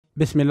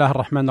بسم الله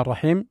الرحمن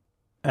الرحيم.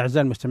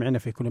 أعزائي المستمعين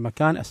في كل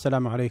مكان،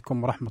 السلام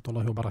عليكم ورحمة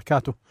الله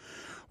وبركاته،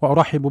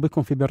 وأرحب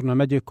بكم في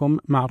برنامجكم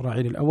مع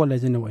الرعيل الأول.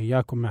 لازلنا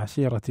وإياكم مع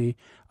سيرة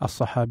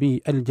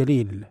الصحابي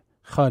الجليل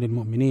خال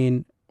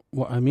المؤمنين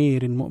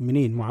وأمير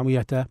المؤمنين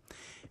معاوية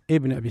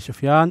ابن أبي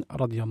سفيان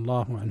رضي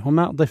الله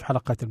عنهما. ضيف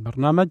حلقة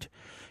البرنامج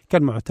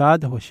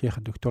كالمعتاد هو الشيخ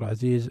الدكتور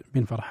عزيز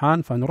بن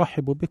فرحان،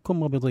 فنرحب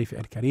بكم وبضيفي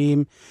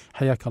الكريم.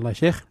 حياك الله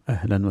شيخ.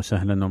 أهلا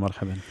وسهلا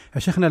ومرحبا.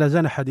 شيخنا،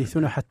 لازال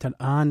حديثنا حتى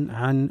الآن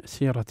عن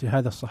سيرة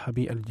هذا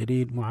الصحابي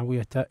الجليل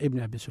معاوية ابن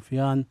أبي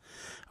سفيان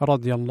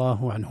رضي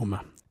الله عنهما.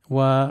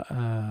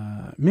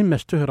 ومما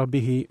اشتهر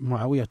به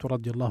معاوية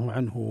رضي الله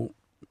عنه،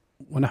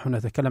 ونحن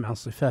نتكلم عن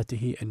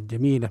صفاته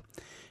الجميلة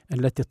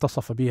التي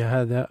اتصف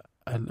بها هذا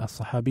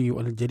الصحابي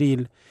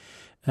الجليل،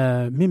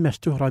 مما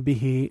اشتهر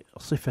به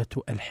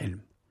صفة الحلم.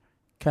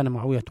 كان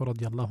معاوية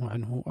رضي الله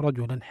عنه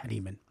رجلا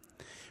حليما،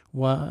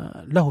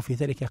 وله في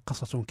ذلك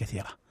قصص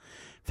كثيرة.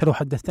 فلو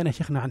حدثتنا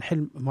شيخنا عن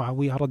حلم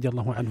معاوية رضي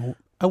الله عنه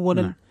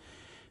أولا،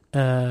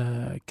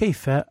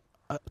 كيف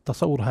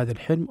تصور هذا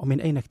الحلم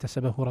ومن أين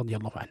اكتسبه رضي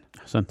الله عنه؟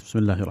 أحسنت. بسم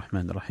الله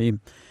الرحمن الرحيم.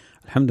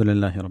 الحمد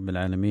لله رب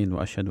العالمين،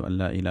 وأشهد أن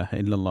لا إله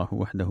إلا الله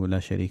وحده لا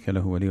شريك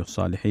له ولي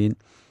الصالحين،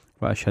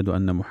 وأشهد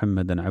أن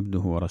محمدا عبده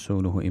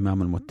ورسوله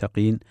إمام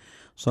المتقين،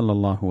 صلى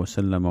الله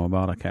وسلم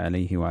وبارك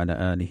عليه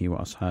وعلى آله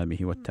وأصحابه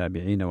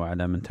والتابعين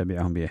وعلى من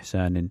تبعهم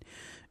بإحسان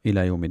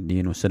إلى يوم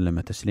الدين، وسلم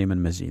تسليما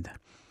مزيدا.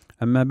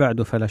 أما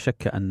بعد، فلا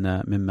شك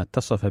أن مما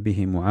اتصف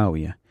به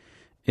معاوية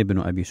ابن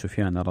أبي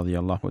سفيان رضي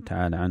الله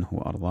تعالى عنه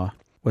وأرضاه،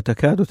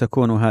 وتكاد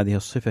تكون هذه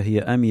الصفة هي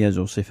أميز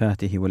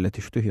صفاته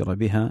والتي اشتهر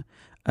بها،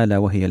 ألا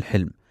وهي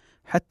الحلم.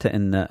 حتى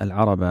إن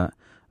العرب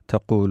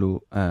تقول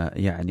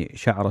يعني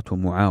شعرة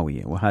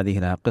معاوية، وهذه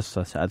لها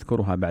قصة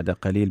سأذكرها بعد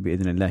قليل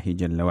بإذن الله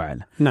جل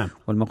وعلا. نعم.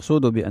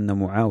 والمقصود بأن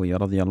معاوية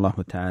رضي الله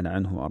تعالى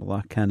عنه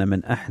وأرضاه كان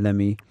من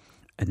أحلم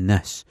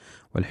الناس،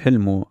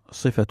 والحلم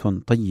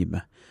صفة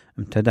طيبة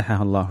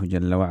امتدحها الله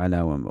جل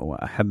وعلا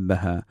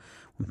وأحبها،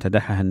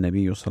 وامتدحها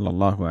النبي صلى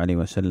الله عليه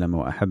وسلم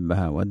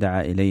وأحبها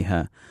ودعا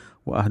إليها.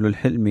 وأهل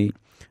الحلم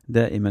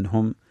دائما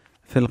هم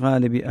في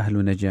الغالب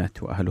أهل نجاة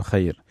وأهل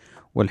خير.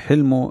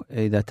 والحلم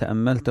إذا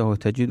تأملته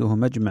تجده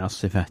مجمع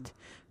الصفات،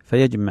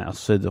 فيجمع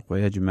الصدق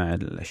ويجمع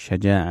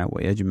الشجاعة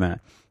ويجمع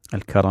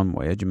الكرم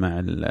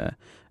ويجمع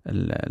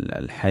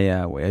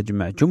الحياة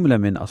ويجمع جملة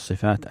من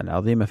الصفات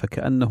العظيمة،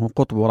 فكأنه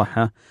قطب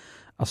رحى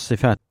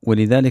الصفات.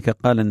 ولذلك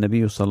قال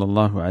النبي صلى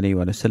الله عليه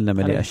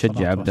وسلم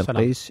لأشج عبد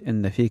القيس: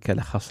 إن فيك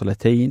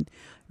لخصلتين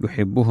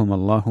يحبهما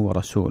الله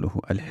ورسوله،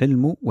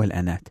 الحلم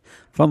والأنات.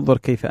 فانظر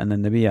كيف أن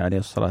النبي عليه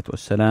الصلاة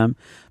والسلام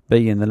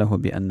بين له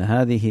بأن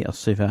هذه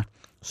الصفة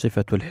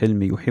صفة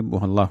الحلم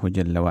يحبها الله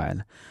جل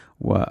وعلا.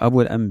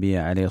 وأبو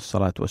الأنبياء عليه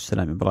الصلاة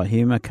والسلام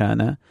إبراهيم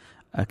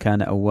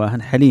كان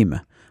أواها حليما،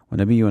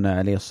 ونبينا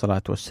عليه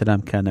الصلاة والسلام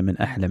كان من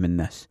أحلم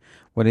الناس.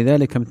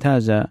 ولذلك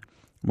امتاز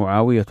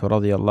معاوية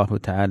رضي الله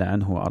تعالى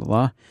عنه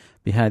وأرضاه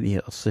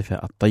بهذه الصفة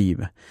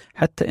الطيبة،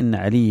 حتى إن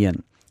عليا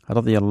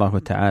رضي الله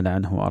تعالى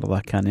عنه وأرضاه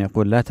كان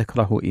يقول: لا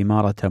تكرهوا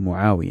إمارة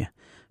معاوية،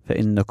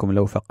 فإنكم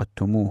لو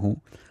فقدتموه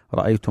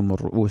رأيتم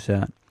الرؤوس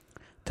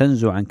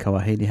تنزو عن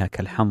كواهلها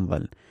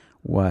كالحنظل.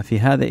 وفي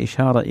هذا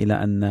إشارة إلى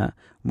أن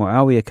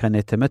معاوية كان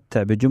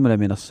يتمتع بجملة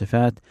من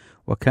الصفات،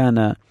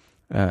 وكان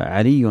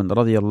علي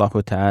رضي الله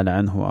تعالى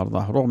عنه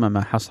وأرضاه رغم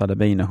ما حصل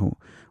بينه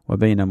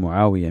وبين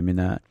معاوية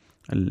من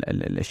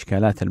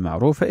الإشكالات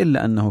المعروفة،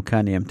 إلا أنه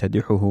كان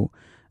يمتدحه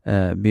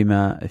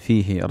بما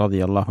فيه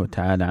رضي الله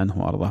تعالى عنه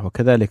وأرضاه.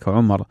 وكذلك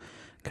عمر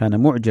كان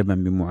معجبا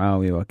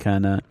بمعاوية،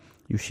 وكان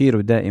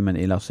يشير دائما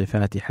إلى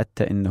صفاته،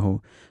 حتى إنه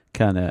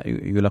كان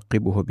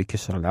يلقبه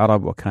بكسرى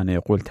العرب، وكان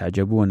يقول: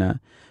 تعجبون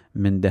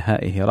من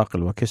دهائه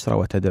رقل وكسرى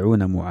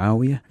وتدعون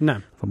معاوية.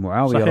 نعم.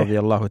 فمعاوية صحيح. رضي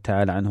الله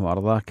تعالى عنه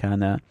وأرضاه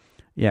كان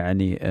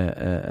يعني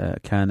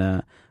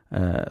كان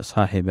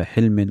صاحب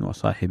حلم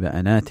وصاحب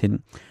أنات،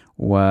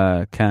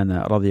 وكان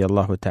رضي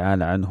الله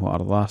تعالى عنه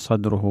وأرضاه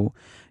صدره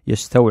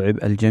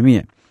يستوعب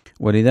الجميع.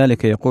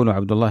 ولذلك يقول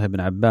عبد الله بن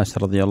عباس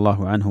رضي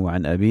الله عنه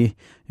وعن أبيه،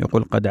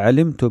 يقول: قد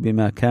علمت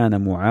بما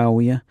كان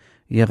معاوية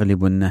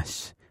يغلب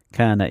الناس،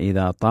 كان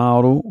إذا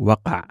طاروا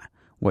وقع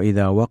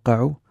وإذا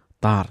وقعوا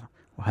طار.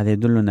 وهذا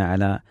يدلنا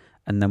على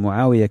أن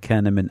معاوية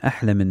كان من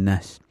أحلم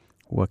الناس،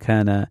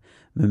 وكان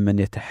ممن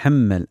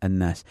يتحمل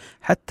الناس،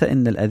 حتى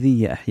إن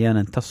الأذية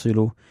أحيانا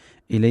تصل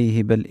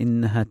إليه، بل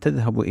إنها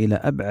تذهب إلى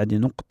أبعد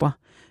نقطة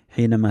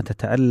حينما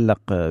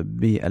تتعلق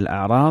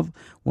بالأعراض،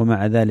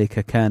 ومع ذلك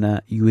كان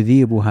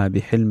يذيبها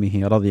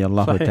بحلمه رضي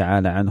الله صحيح.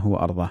 تعالى عنه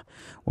وأرضاه.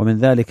 ومن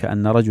ذلك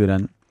أن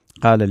رجلا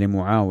قال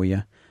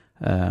لمعاوية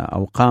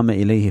أو قام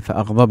إليه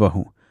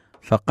فأغضبه،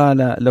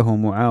 فقال له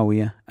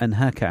معاوية: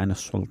 أنهاك عن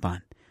السلطان،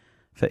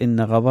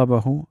 فإن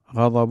غضبه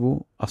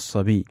غضب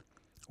الصبي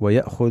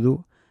ويأخذ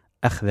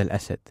أخذ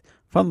الأسد.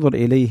 فانظر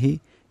إليه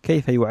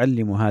كيف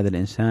يعلم هذا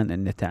الإنسان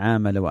أن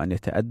يتعامل وأن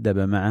يتأدب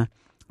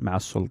مع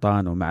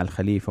السلطان ومع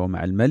الخليفة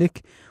ومع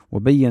الملك،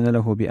 وبين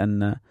له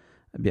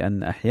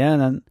بأن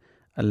أحيانا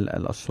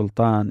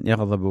السلطان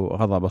يغضب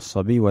غضب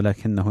الصبي،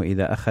 ولكنه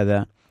إذا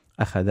أخذ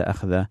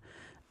أخذ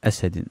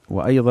أسد.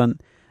 وأيضا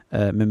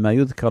مما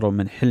يذكر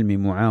من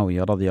حلم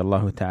معاوية رضي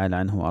الله تعالى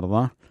عنه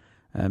وأرضاه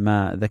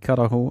ما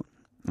ذكره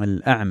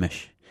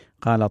الأعمش،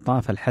 قال: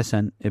 طاف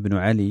الحسن ابن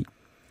علي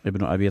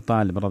ابن أبي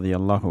طالب رضي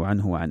الله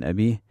عنه وعن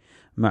أبيه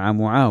مع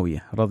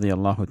معاوية رضي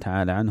الله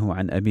تعالى عنه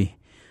وعن أبيه،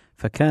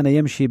 فكان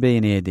يمشي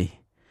بين يديه،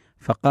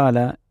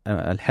 فقال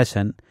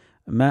الحسن: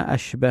 ما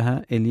أشبه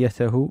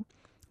إليته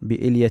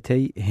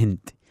بإليتي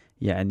هند،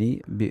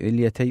 يعني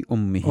بإليتي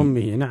أمه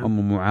نعم.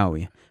 أم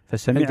معاوية.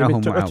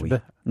 فسمعه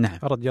معاوية نعم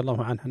رضي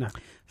الله عنها. نعم.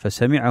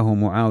 فسمعه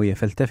معاوية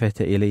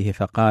فالتفت إليه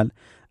فقال: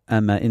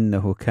 أما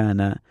إنه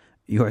كان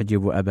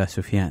يعجب أبا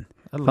سفيان.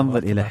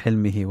 فانظر إلى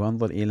حلمه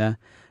وانظر إلى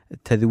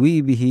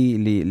تذويبه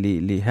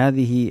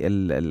لهذه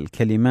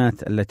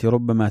الكلمات التي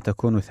ربما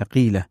تكون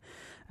ثقيلة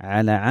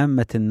على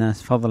عامة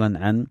الناس فضلا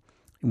عن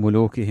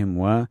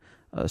ملوكهم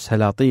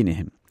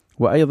وسلاطينهم.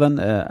 وأيضا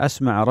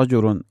أسمع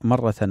رجل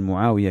مرة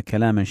معاوية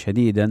كلاما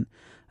شديدا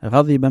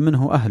غضب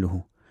منه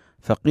أهله،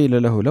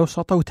 فقيل له: لو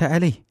سطوت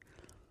عليه،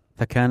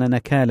 فكان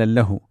نكالا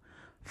له،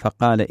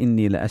 فقال: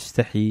 إني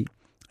لأستحي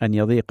أن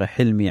يضيق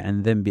حلمي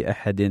عن ذنب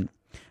أحد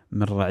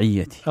من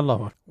رعيتي.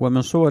 الله.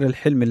 ومن صور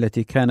الحلم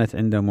التي كانت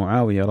عند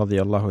معاوية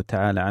رضي الله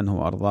تعالى عنه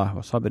وأرضاه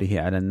وصبره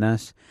على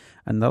الناس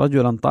أن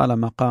رجلا طال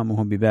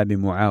مقامه بباب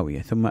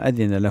معاوية ثم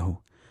أذن له،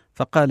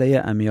 فقال: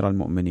 يا أمير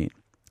المؤمنين،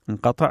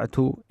 انقطعت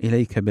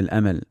إليك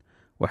بالأمل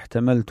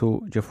واحتملت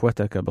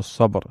جفوتك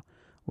بالصبر،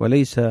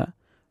 وليس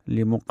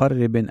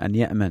لمقرب أن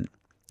يأمن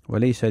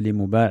وليس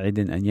لمباعد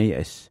أن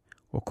ييأس،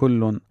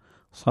 وكل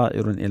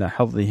صائر إلى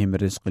حظه من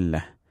رزق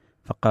الله.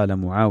 فقال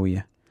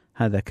معاوية: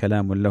 هذا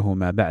كلام له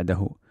ما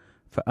بعده،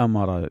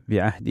 فأمر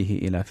بعهده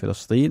إلى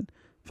فلسطين.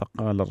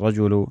 فقال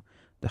الرجل: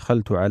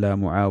 دخلت على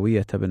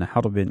معاوية بن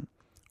حرب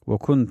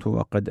وكنت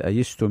وقد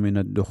أيست من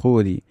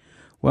الدخول،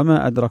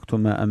 وما أدركت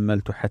ما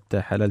أملت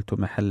حتى حللت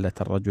محلة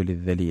الرجل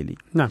الذليل.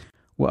 نعم.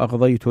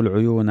 وأغضيت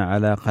العيون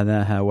على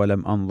قذاها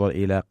ولم أنظر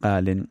إلى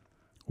قال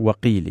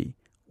وقيل.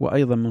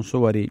 وأيضا من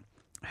صور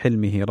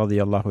حلمه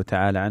رضي الله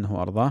تعالى عنه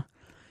وأرضاه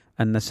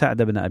أن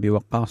سعد بن أبي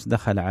وقاص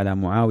دخل على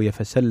معاوية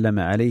فسلم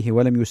عليه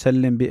ولم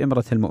يسلم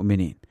بإمرة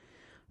المؤمنين،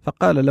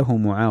 فقال له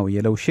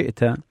معاوية: لو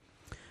شئت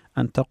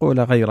أن تقول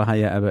غيرها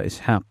يا أبا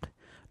إسحاق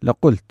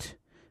لقلت.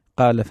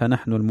 قال: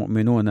 فنحن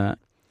المؤمنون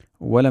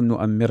ولم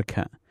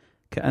نؤمرك،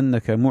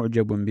 كأنك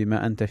معجب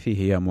بما أنت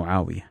فيه يا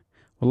معاوية،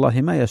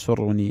 والله ما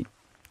يسرني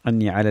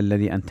أني على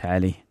الذي أنت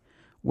عليه،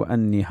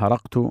 وأني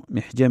هرقت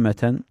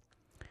محجمة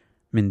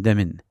من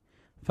دم.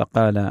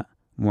 فقال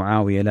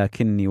معاوية: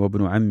 لكني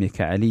وابن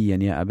عمك عليا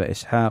يا أبا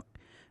إسحاق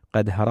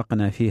قد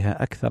هرقنا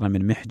فيها أكثر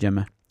من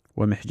محجمة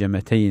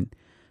ومحجمتين،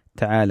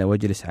 تعال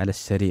واجلس على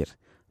السرير.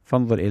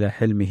 فانظر إلى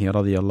حلمه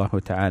رضي الله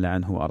تعالى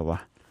عنه وأرضاه.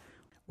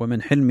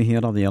 ومن حلمه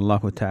رضي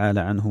الله تعالى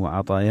عنه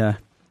وعطاياه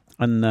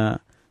أن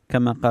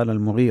كما قال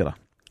المغيرة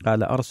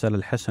قال: أرسل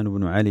الحسن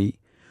بن علي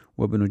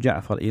وابن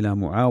جعفر إلى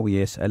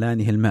معاوية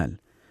يسألانه المال،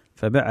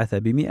 فبعث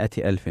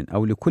ب100,000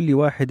 أو لكل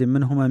واحد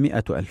منهما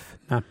 100,000.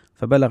 نعم.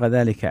 فبلغ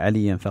ذلك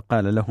عليا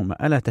فقال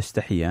لهما: ألا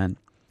تستحيان؟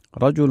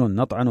 رجل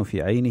نطعن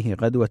في عينه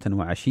غدوة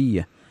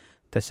وعشية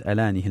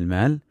تسألانه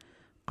المال؟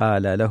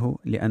 قال له: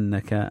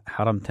 لأنك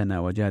حرمتنا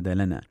وجاد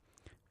لنا.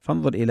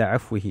 فانظر إلى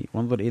عفوه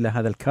وانظر إلى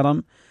هذا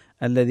الكرم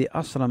الذي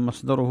أصلا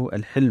مصدره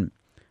الحلم،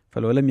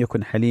 فلو لم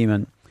يكن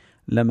حليما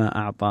لما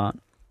أعطى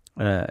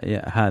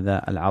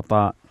هذا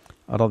العطاء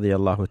رضي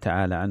الله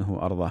تعالى عنه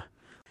وأرضاه.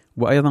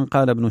 وأيضا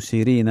قال ابن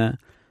سيرين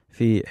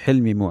في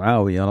حلم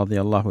معاوية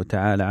رضي الله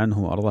تعالى عنه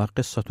وأرضاه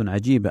قصة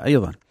عجيبة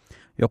أيضا،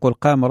 يقول: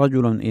 قام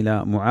رجل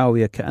إلى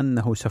معاوية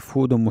كأنه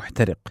سفود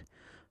محترق،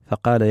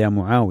 فقال: يا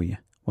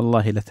معاوية،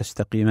 والله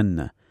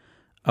لتستقيمن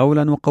أو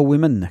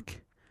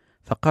لنقومنك.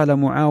 فقال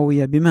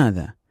معاوية: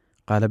 بماذا؟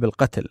 قال: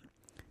 بالقتل.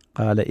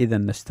 قال: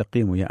 إذن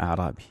نستقيم يا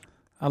أعرابي.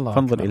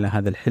 فانظر إلى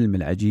هذا الحلم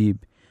العجيب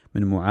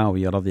من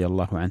معاوية رضي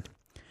الله عنه.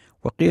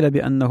 وقيل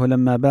بأنه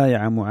لما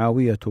بايع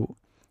معاوية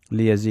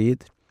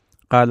ليزيد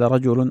قال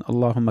رجل: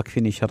 اللهم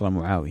اكفني شر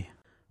معاوية.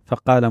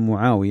 فقال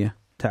معاوية: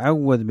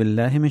 تعوذ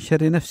بالله من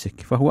شر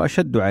نفسك فهو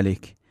أشد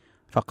عليك.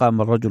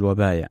 فقام الرجل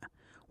وبايع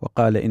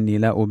وقال: إني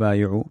لا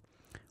أبايع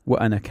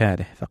وأنا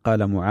كاره.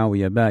 فقال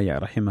معاوية: بايع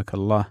رحمك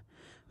الله،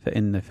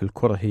 فإن في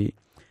الكره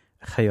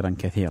خيرا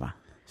كثيرا.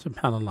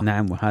 سبحان الله.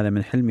 نعم. وهذا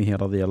من حلمه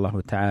رضي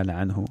الله تعالى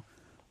عنه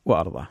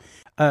وأرضاه.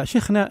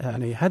 شيخنا،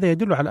 يعني هذا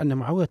يدل على أن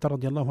معاوية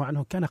رضي الله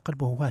عنه كان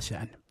قلبه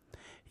واسعا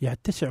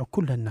يتسع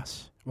كل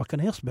الناس، وكان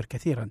يصبر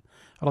كثيرا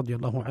رضي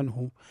الله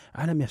عنه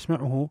على ما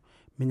يسمعه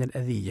من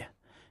الأذية،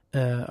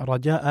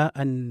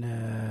 رجاء أن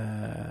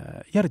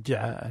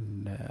يرجع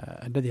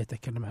الذي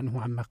يتكلم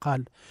عنه عما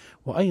قال،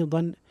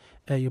 وأيضا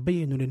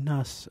يبين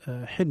للناس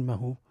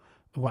حلمه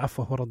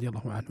وعفوه رضي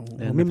الله عنه.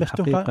 ومما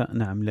الحقيقة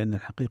نعم، لأن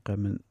الحقيقة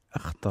من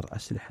أخطر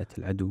أسلحة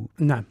العدو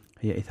نعم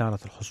هي إثارة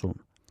الخصوم،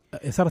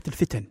 إثارة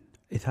الفتن،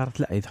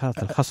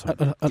 إثارة الخصم،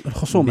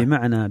 الخصومة.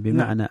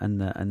 بمعنى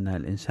أن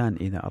الإنسان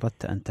إذا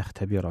أردت أن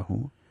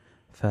تختبره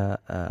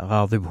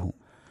فغاضبه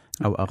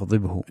أو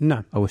أغضبه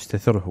نعم، أو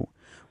استثره.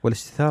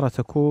 والاستثارة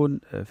تكون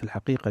في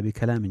الحقيقة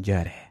بكلام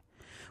جارح،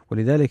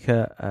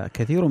 ولذلك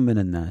كثير من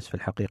الناس في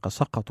الحقيقة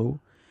سقطوا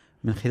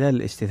من خلال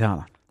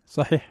الاستثارة.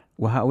 صحيح.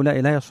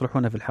 وهؤلاء لا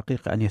يصلحون في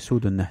الحقيقة أن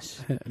يسودوا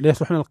الناس، لا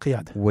يصلحون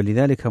القيادة.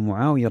 ولذلك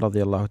معاوية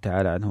رضي الله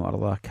تعالى عنه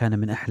وأرضاه كان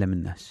من أحلم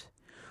الناس،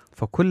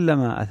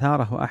 فكلما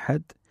أثاره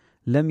أحد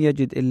لم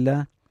يجد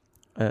إلا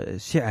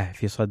سعة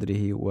في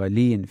صدره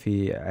ولين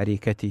في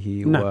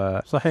عريكته. نعم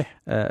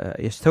صحيح.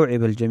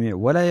 ويستوعب الجميع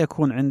ولا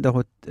يكون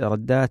عنده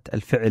ردات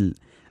الفعل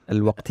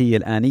الوقتية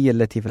الآنية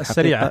التي في الحقيقة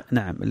السريعة.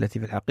 نعم التي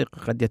في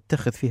الحقيقة قد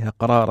يتخذ فيها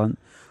قرارا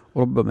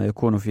ربما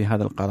يكون في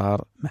هذا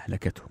القرار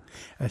مهلكته.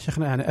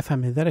 شيخنا أنا أفهم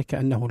من ذلك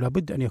أنه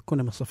لابد أن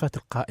يكون من صفات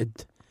القائد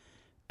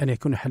أن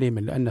يكون حليما،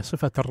 لأن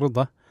صفة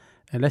الرضا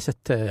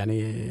ليست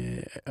يعني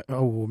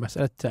أو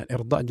مسألة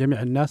إرضاء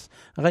جميع الناس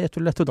غاية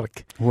لا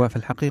تدرك. هو في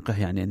الحقيقة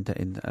يعني أنت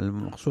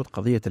المقصود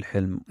قضية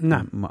الحلم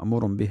نعم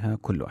مأمور بها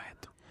كل واحد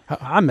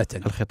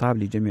عامة، الخطاب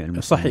لجميع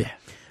المسلمين. صحيح.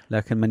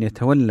 لكن من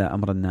يتولى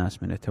أمر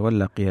الناس، من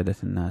يتولى قيادة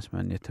الناس،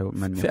 من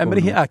في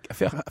أمره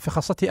في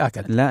خاصته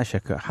آكل، لا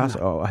شك، خاص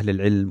أو أهل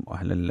العلم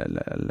وأهل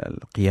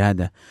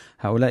القيادة،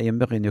 هؤلاء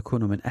ينبغي أن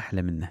يكونوا من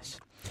أحلم الناس.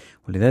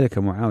 ولذلك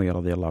معاوية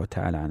رضي الله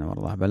تعالى عنه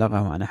وارضاه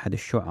بلغه عن أحد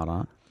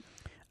الشعراء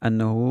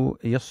أنه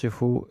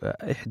يصف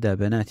إحدى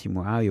بنات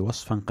معاوية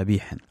وصفا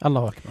قبيحا.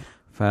 الله أكبر.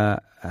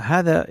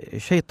 فهذا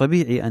شيء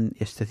طبيعي أن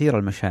يستثير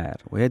المشاعر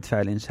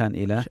ويدفع الإنسان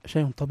إلى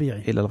شيء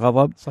طبيعي إلى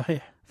الغضب.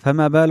 صحيح.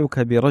 فما بالك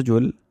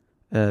برجل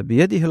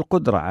بيده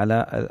القدرة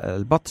على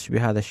البطش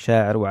بهذا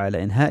الشاعر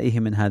وعلى إنهائه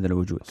من هذا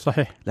الوجود.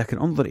 صحيح. لكن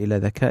انظر إلى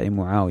ذكاء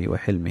معاوية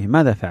وحلمه،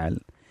 ماذا فعل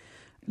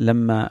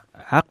لما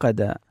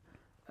عقد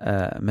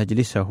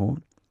مجلسه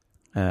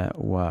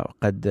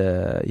وقد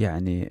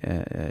يعني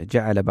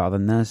جعل بعض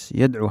الناس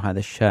يدعو هذا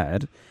الشاعر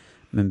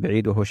من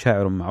بعيد وهو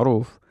شاعر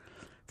معروف،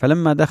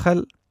 فلما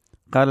دخل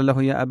قال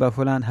له يا أبا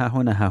فلان ها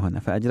هنا ها هنا،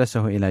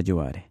 فأجلسه إلى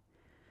جواره،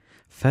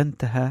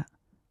 فانتهى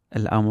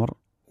الأمر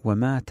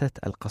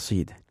وماتت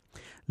القصيدة.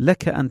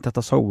 لك أن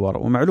تتصور،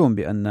 ومعلوم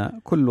بأن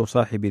كل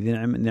صاحب ذي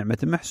نعمة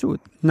محسود.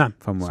 نعم.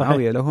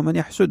 فمعاوية صحيح. له من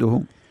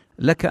يحسده.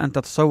 لك أن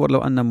تتصور لو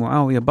أن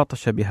معاوية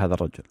بطش بهذا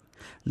الرجل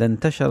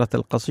لانتشرت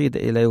القصيدة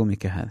إلى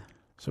يومك هذا.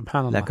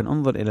 سبحان الله. لكن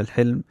انظر إلى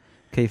الحلم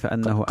كيف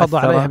أنه قضى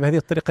عليها بهذه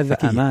الطريقة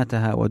الذكية،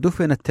 فأماتها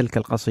ودفنت تلك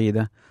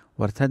القصيدة،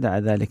 وارتدع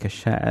ذلك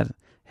الشاعر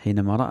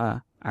حينما رأى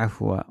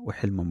عفو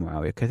وحلم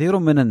معاوية. كثير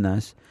من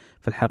الناس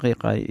في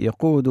الحقيقة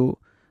يقود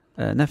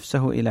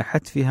نفسه إلى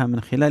حتفها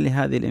من خلال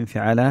هذه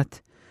الانفعالات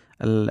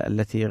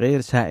التي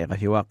غير سائغة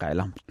في واقع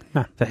الأمر.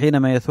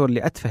 فحينما يثور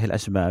لأتفه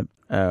الأسباب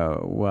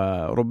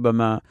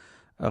وربما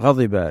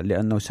غضب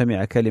لأنه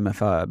سمع كلمة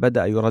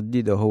فبدأ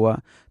يردده هو،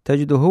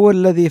 تجده هو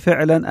الذي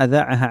فعلا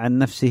أذاعها عن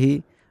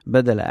نفسه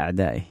بدل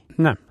أعدائه.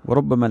 نعم.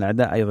 وربما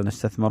الأعداء أيضا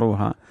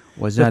استثمروها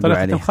وزادوا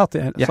عليها،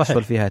 يحصل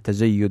صحيح. فيها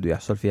تزيد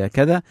ويحصل فيها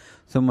كذا،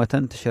 ثم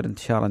تنتشر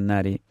انتشار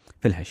النار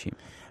في الهشيم.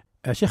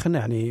 شيخنا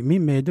يعني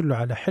مما يدل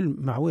على حلم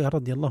معاوية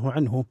رضي الله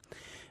عنه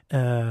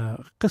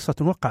قصة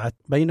وقعت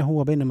بينه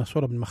وبين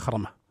مسور بن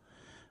مخرمة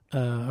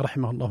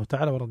رحمه الله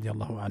تعالى ورضي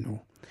الله عنه.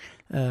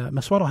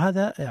 مسور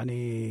هذا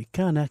يعني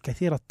كان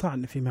كثير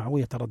الطعن في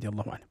معاوية رضي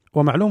الله عنه،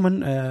 ومعلوم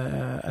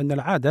أن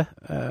العادة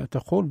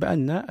تقول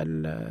بأن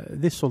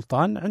ذي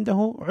السلطان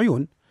عنده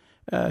عيون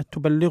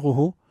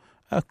تبلغه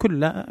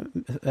كل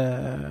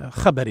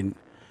خبر،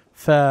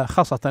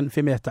 فخاصة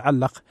فيما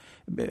يتعلق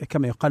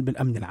كما يقال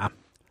بالأمن العام.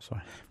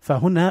 صحيح.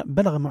 فهنا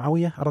بلغ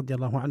معاوية رضي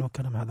الله عنه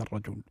كلام هذا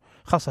الرجل،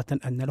 خاصة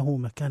أن له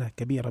مكانة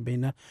كبيرة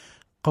بين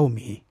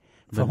قومه.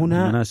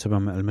 فهنا بالمناسبة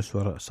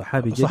المسور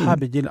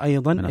صحابي جليل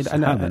أيضا،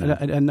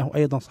 لأنه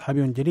أيضا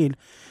صحابي جليل،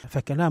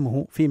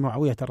 فكلامه في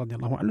معاوية رضي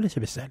الله عنه ليس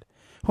بالسهل.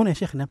 هنا يا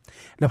شيخنا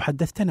لو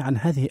حدثتنا عن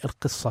هذه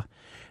القصة،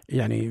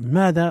 يعني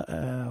ماذا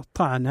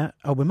طعن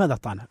أو بماذا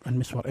طعن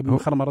المسور ابن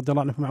مخرمة رضي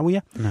الله عنه في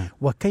معاوية؟ نعم.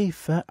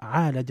 وكيف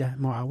عالج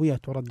معاوية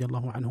رضي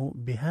الله عنه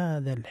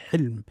بهذا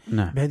الحلم؟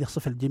 نعم. بهذه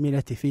الصفة الجميلة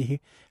فيه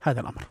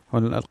هذا الأمر.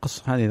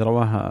 والقصة هذه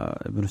رواها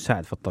ابن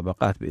سعد في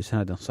الطبقات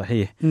بإسناد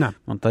صحيح. نعم.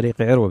 من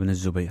طريق عروة بن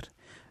الزبير،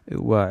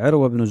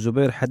 وعروة بن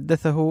الزبير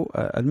حدثه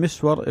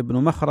المسور ابن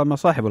مخرمة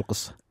صاحب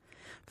القصة،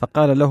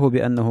 فقال له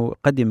بأنه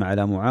قدم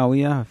على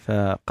معاوية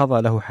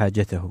فقضى له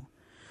حاجته،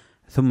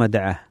 ثم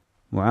دعاه.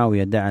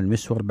 معاوية دعا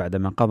المسور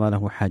بعدما قضى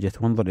له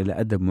حاجته. وانظر إلى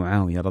أدب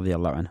معاوية رضي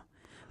الله عنه،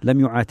 لم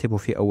يعاتبه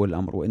في أول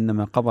الأمر،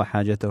 وإنما قضى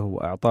حاجته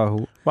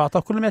وأعطاه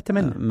كل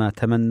ما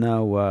تمنى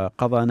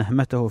وقضى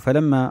نهمته.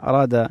 فلما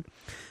أراد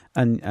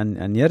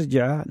أن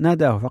يرجع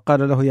ناداه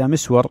فقال له يا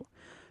مسور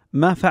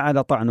ما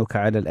فعل طعنك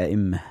على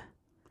الأئمة؟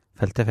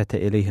 فالتفت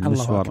إليه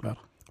المسور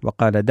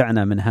وقال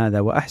دعنا من هذا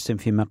وأحسن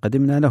فيما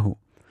قدمنا له.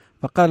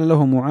 فقال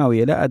له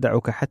معاوية لا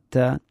أدعك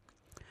حتى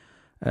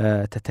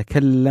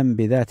تتكلم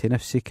بذات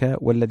نفسك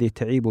والذي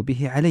تعيب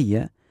به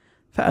علي،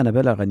 فأنا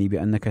بلغني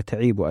بأنك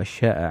تعيب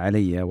أشياء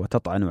علي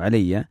وتطعن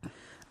علي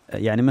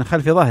يعني من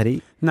خلف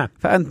ظهري. نعم.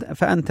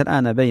 فأنت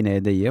الآن بين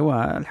يدي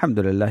والحمد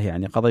لله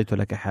يعني قضيت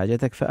لك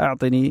حاجتك،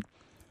 فأعطني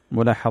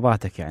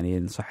ملاحظاتك، يعني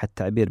إن صح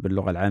التعبير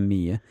باللغة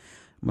العامية،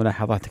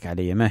 ملاحظاتك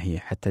علي ما هي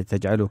حتى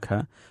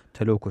تجعلك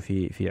تلوك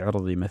في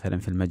عرضي مثلا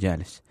في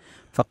المجالس.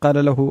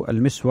 فقال له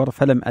المسور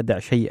فلم أدع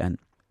شيئا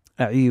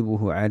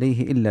أعيبه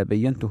عليه إلا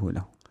بينته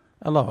له.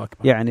 الله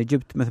أكبر. يعني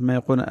جبت مثل ما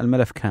يقول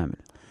الملف كامل،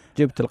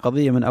 جبت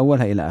القضية من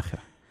أولها إلى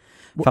آخرها.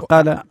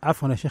 فقال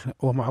عفوا يا شيخ،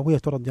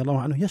 ومعاوية رضي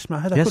الله عنه يسمع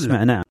هذا كله؟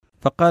 يسمع، نعم.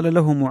 فقال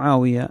له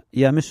معاوية: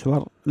 يا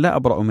مسور، لا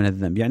أبرأ من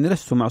الذنب، يعني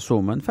لست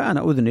معصوما،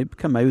 فأنا أذنب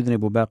كما يذنب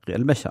باقي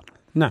البشر.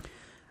 نعم.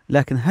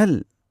 لكن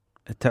هل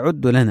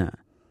تعد لنا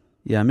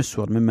يا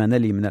مسور مما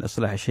نلي من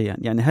الإصلاح شيئا؟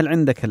 يعني هل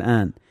عندك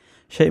الآن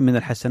شيء من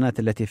الحسنات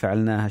التي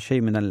فعلناها،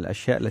 شيء من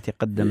الأشياء التي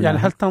قدمناها؟ يعني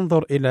هل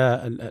تنظر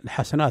إلى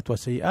الحسنات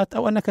والسيئات،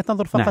 أو أنك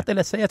تنظر فقط نعم. إلى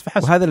السيئات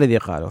فحسب؟ وهذا الذي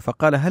قاله.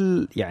 فقال: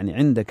 هل يعني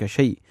عندك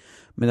شيء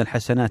من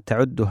الحسنات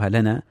تعدها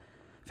لنا؟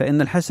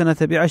 فإن الحسنة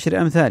ب10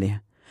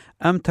 أمثالها.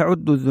 أم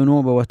تعد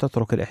الذنوب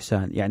وتترك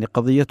الإحسان؟ يعني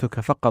قضيتك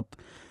فقط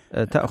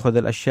تأخذ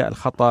الأشياء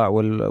الخطأ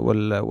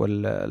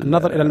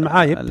النظر إلى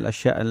المعايب،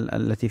 الأشياء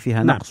التي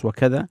فيها نعم. نقص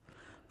وكذا.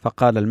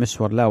 فقال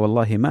المسور: لا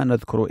والله ما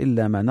نذكر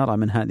إلا ما نرى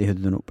من هذه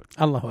الذنوب.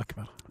 الله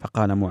أكبر.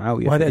 فقال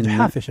معاوية: وهذا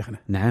إجحاف يا شيخنا.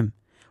 نعم،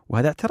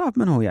 وهذا اعتراف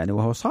منه يعني،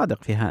 وهو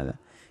صادق في هذا،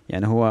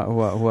 يعني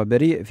هو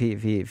بريء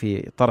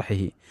في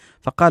طرحه.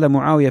 فقال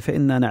معاوية: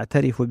 فإنا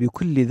نعترف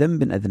بكل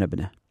ذنب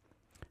أذنبناه،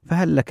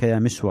 فهل لك يا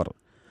مسور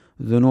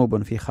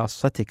ذنوب في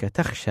خاصتك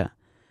تخشى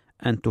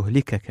أن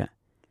تهلكك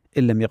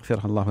إن لم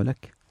يغفرها الله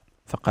لك؟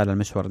 فقال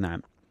المسور: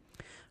 نعم.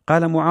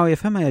 قال معاوية: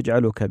 فما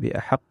يجعلك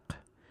بأحق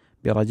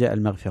برجاء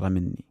المغفرة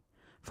مني؟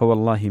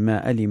 فوالله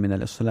ما ألي من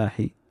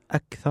الإصلاح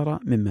أكثر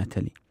مما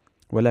تلي،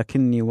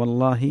 ولكني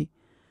والله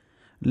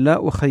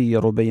لا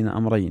أخير بين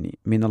أمرين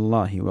من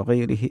الله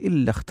وغيره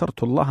إلا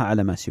اخترت الله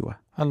على ما سواه.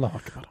 الله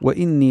أكبر.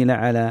 وإني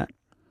لعلى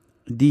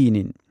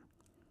دين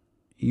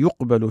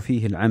يقبل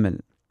فيه العمل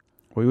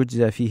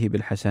ويجزى فيه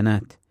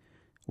بالحسنات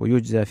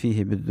ويجزى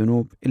فيه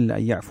بالذنوب إلا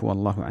أن يعفو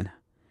الله عنها.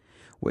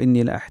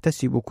 وإني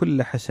لأحتسب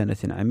كل حسنة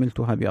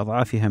عملتها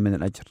بأضعافها من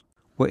الأجر.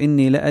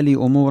 وإني لألي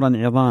أمورا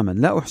عظاما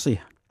لا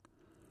أحصيها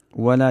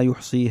ولا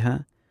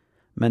يحصيها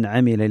من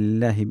عمل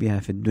لله بها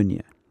في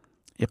الدنيا: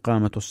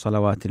 إقامة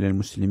الصلوات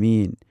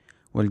للمسلمين،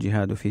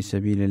 والجهاد في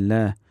سبيل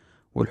الله،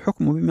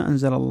 والحكم بما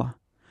أنزل الله.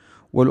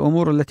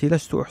 والأمور التي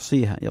لست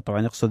أحصيها،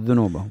 طبعا يقصد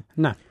ذنوبه،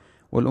 نعم.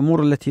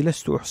 والأمور التي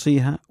لست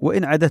أحصيها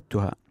وإن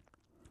عددتها،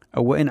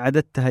 أو وإن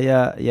عددتها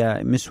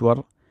يا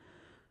مسور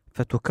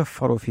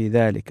فتكفر في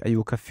ذلك، أي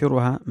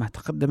يكفرها ما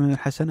تقدم من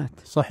الحسنات.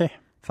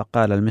 صحيح.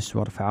 فقال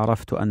المسور: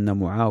 فعرفت أن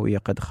معاوية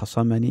قد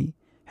خصمني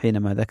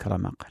حينما ذكر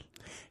ما قال.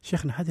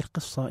 شيخنا هذه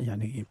القصة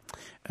يعني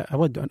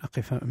أود أن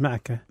أقف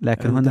معك،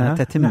 لكن هنا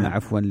تتم. نعم.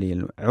 عفوا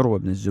لي عروة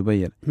بن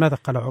الزبير. ماذا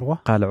قال عروة؟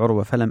 قال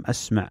عروة: فلم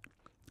أسمع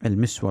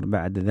المسور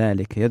بعد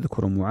ذلك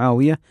يذكر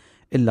معاوية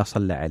إلا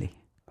صلى عليه،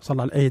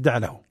 صلى عليه، يدعى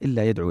له،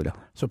 إلا يدعو له.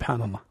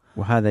 سبحان الله.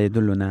 وهذا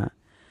يدلنا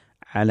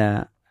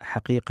على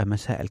حقيقة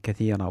مسائل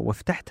كثيرة،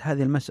 وافتحت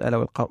هذه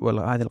المسألة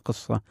وهذه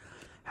القصة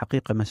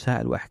حقيقة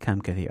مسائل وأحكام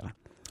كثيرة.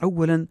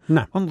 أولا،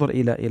 نعم. انظر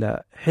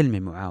إلى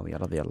حلم معاوية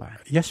رضي الله عنه.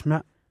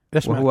 يسمع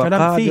وهو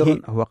كلام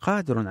فيه، هو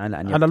قادر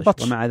على أن على يبطش،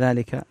 البطش، ومع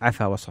ذلك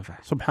عفا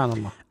وصفح. سبحان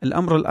الله.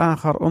 الأمر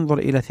الآخر، انظر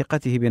إلى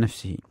ثقته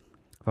بنفسه،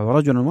 فهو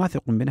رجل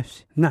واثق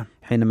بنفسه، نعم،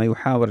 حينما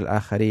يحاور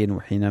الآخرين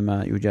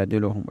وحينما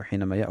يجادلهم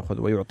وحينما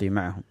يأخذ ويعطي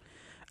معهم.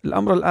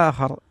 الأمر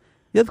الآخر،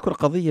 يذكر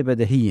قضية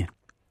بديهية،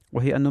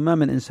 وهي أنه ما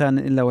من إنسان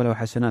إلا وله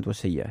حسنات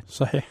وسيئات.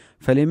 صحيح.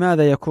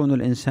 فلماذا يكون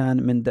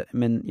الإنسان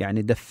من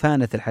يعني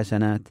دفانة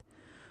الحسنات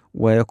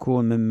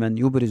ويكون ممن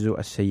يبرز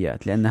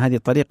السيئات؟ لأن هذه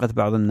طريقة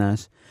بعض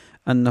الناس،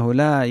 أنه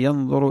لا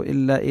ينظر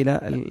إلا إلى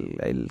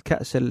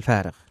الكأس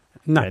الفارغ،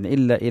 نعم. يعني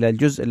إلا إلى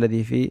الجزء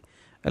الذي في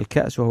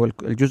الكأس، وهو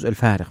الجزء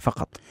الفارغ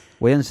فقط،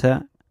 وينسى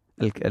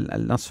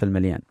النصف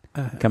المليان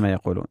كما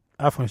يقولون.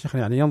 عفوا يا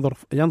شيخنا، يعني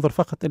ينظر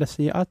فقط إلى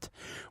السيئات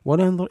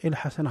ولا ينظر إلى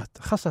الحسنات،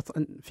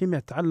 خاصة فيما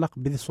يتعلق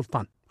بذي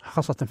السلطان،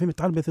 خاصة فيما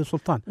يتعلق بذي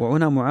السلطان.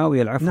 وهنا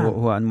معاوية، العفو، نعم.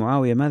 هو أن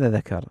معاوية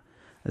ماذا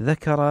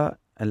ذكر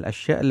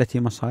الأشياء التي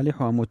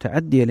مصالحها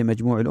متعدية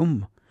لمجموع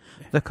الأمة.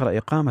 ذكر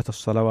إقامة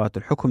الصلوات،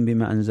 الحكم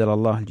بما أنزل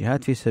الله،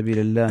 الجهاد في سبيل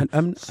الله،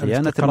 الأمن،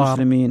 صيانة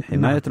المسلمين،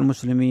 حماية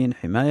المسلمين،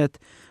 حماية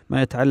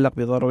ما يتعلق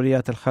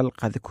بضروريات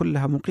الخلق، هذه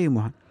كلها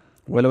مقيمها.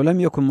 ولو لم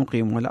يكن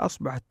مقيمها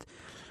لأصبحت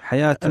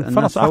حياة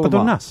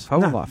الناس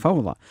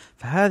فوضى.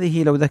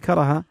 فهذه لو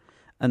ذكرها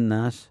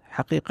الناس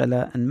حقيقة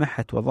لا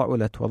انمحت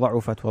وضعلت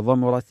وضعفت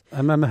وضمرت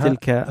أمامها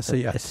تلك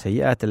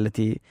السيئات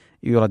التي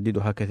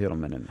يرددها كثير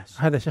من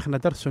الناس. هذا شيخنا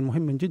درس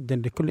مهم جدا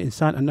لكل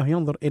إنسان، أنه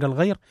ينظر إلى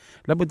الغير،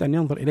 لابد أن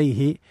ينظر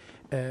إليه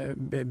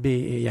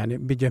يعني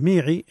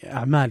بجميع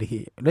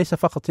أعماله، ليس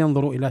فقط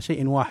ينظر إلى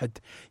شيء واحد،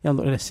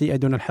 ينظر إلى السيئة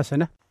دون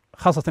الحسنة.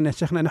 خاصة يا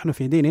شيخنا نحن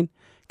في دين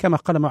كما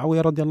قال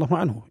معاوية رضي الله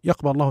عنه: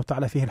 يقبل الله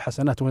تعالى فيه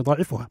الحسنات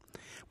ويضاعفها،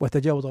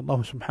 وتجاوز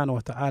الله سبحانه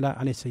وتعالى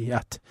عن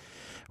السيئات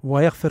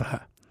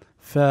ويغفرها.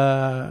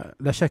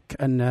 فلا شك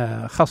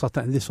أن خاصة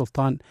ذي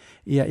السلطان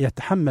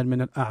يتحمل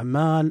من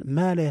الأعمال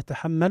ما لا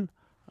يتحمل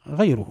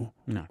غيره.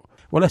 نعم.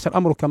 وليس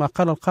الأمر كما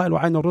قال القائل: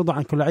 وعين الرضا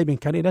عن كل عيب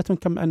كليلة،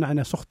 كما أن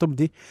عين سخط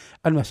تبدي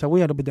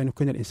المساوية. لابد أن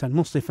يكون الإنسان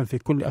منصفا في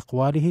كل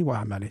أقواله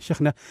وأعماله.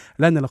 شيخنا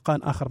لنا لقاء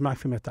آخر معك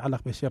فيما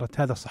يتعلق بسيرة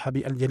هذا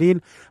الصحابي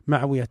الجليل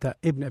معاوية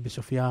ابن أبي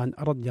سفيان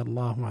رضي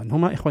الله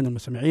عنهما. إخواني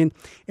المستمعين،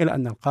 إلى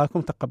أن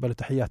نلقاكم، تقبلوا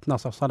تحيات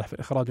ناصر صالح في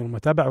الإخراج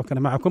والمتابعة،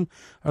 وكان معكم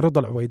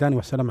رضا العويداني،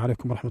 والسلام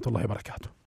عليكم ورحمة الله وبركاته.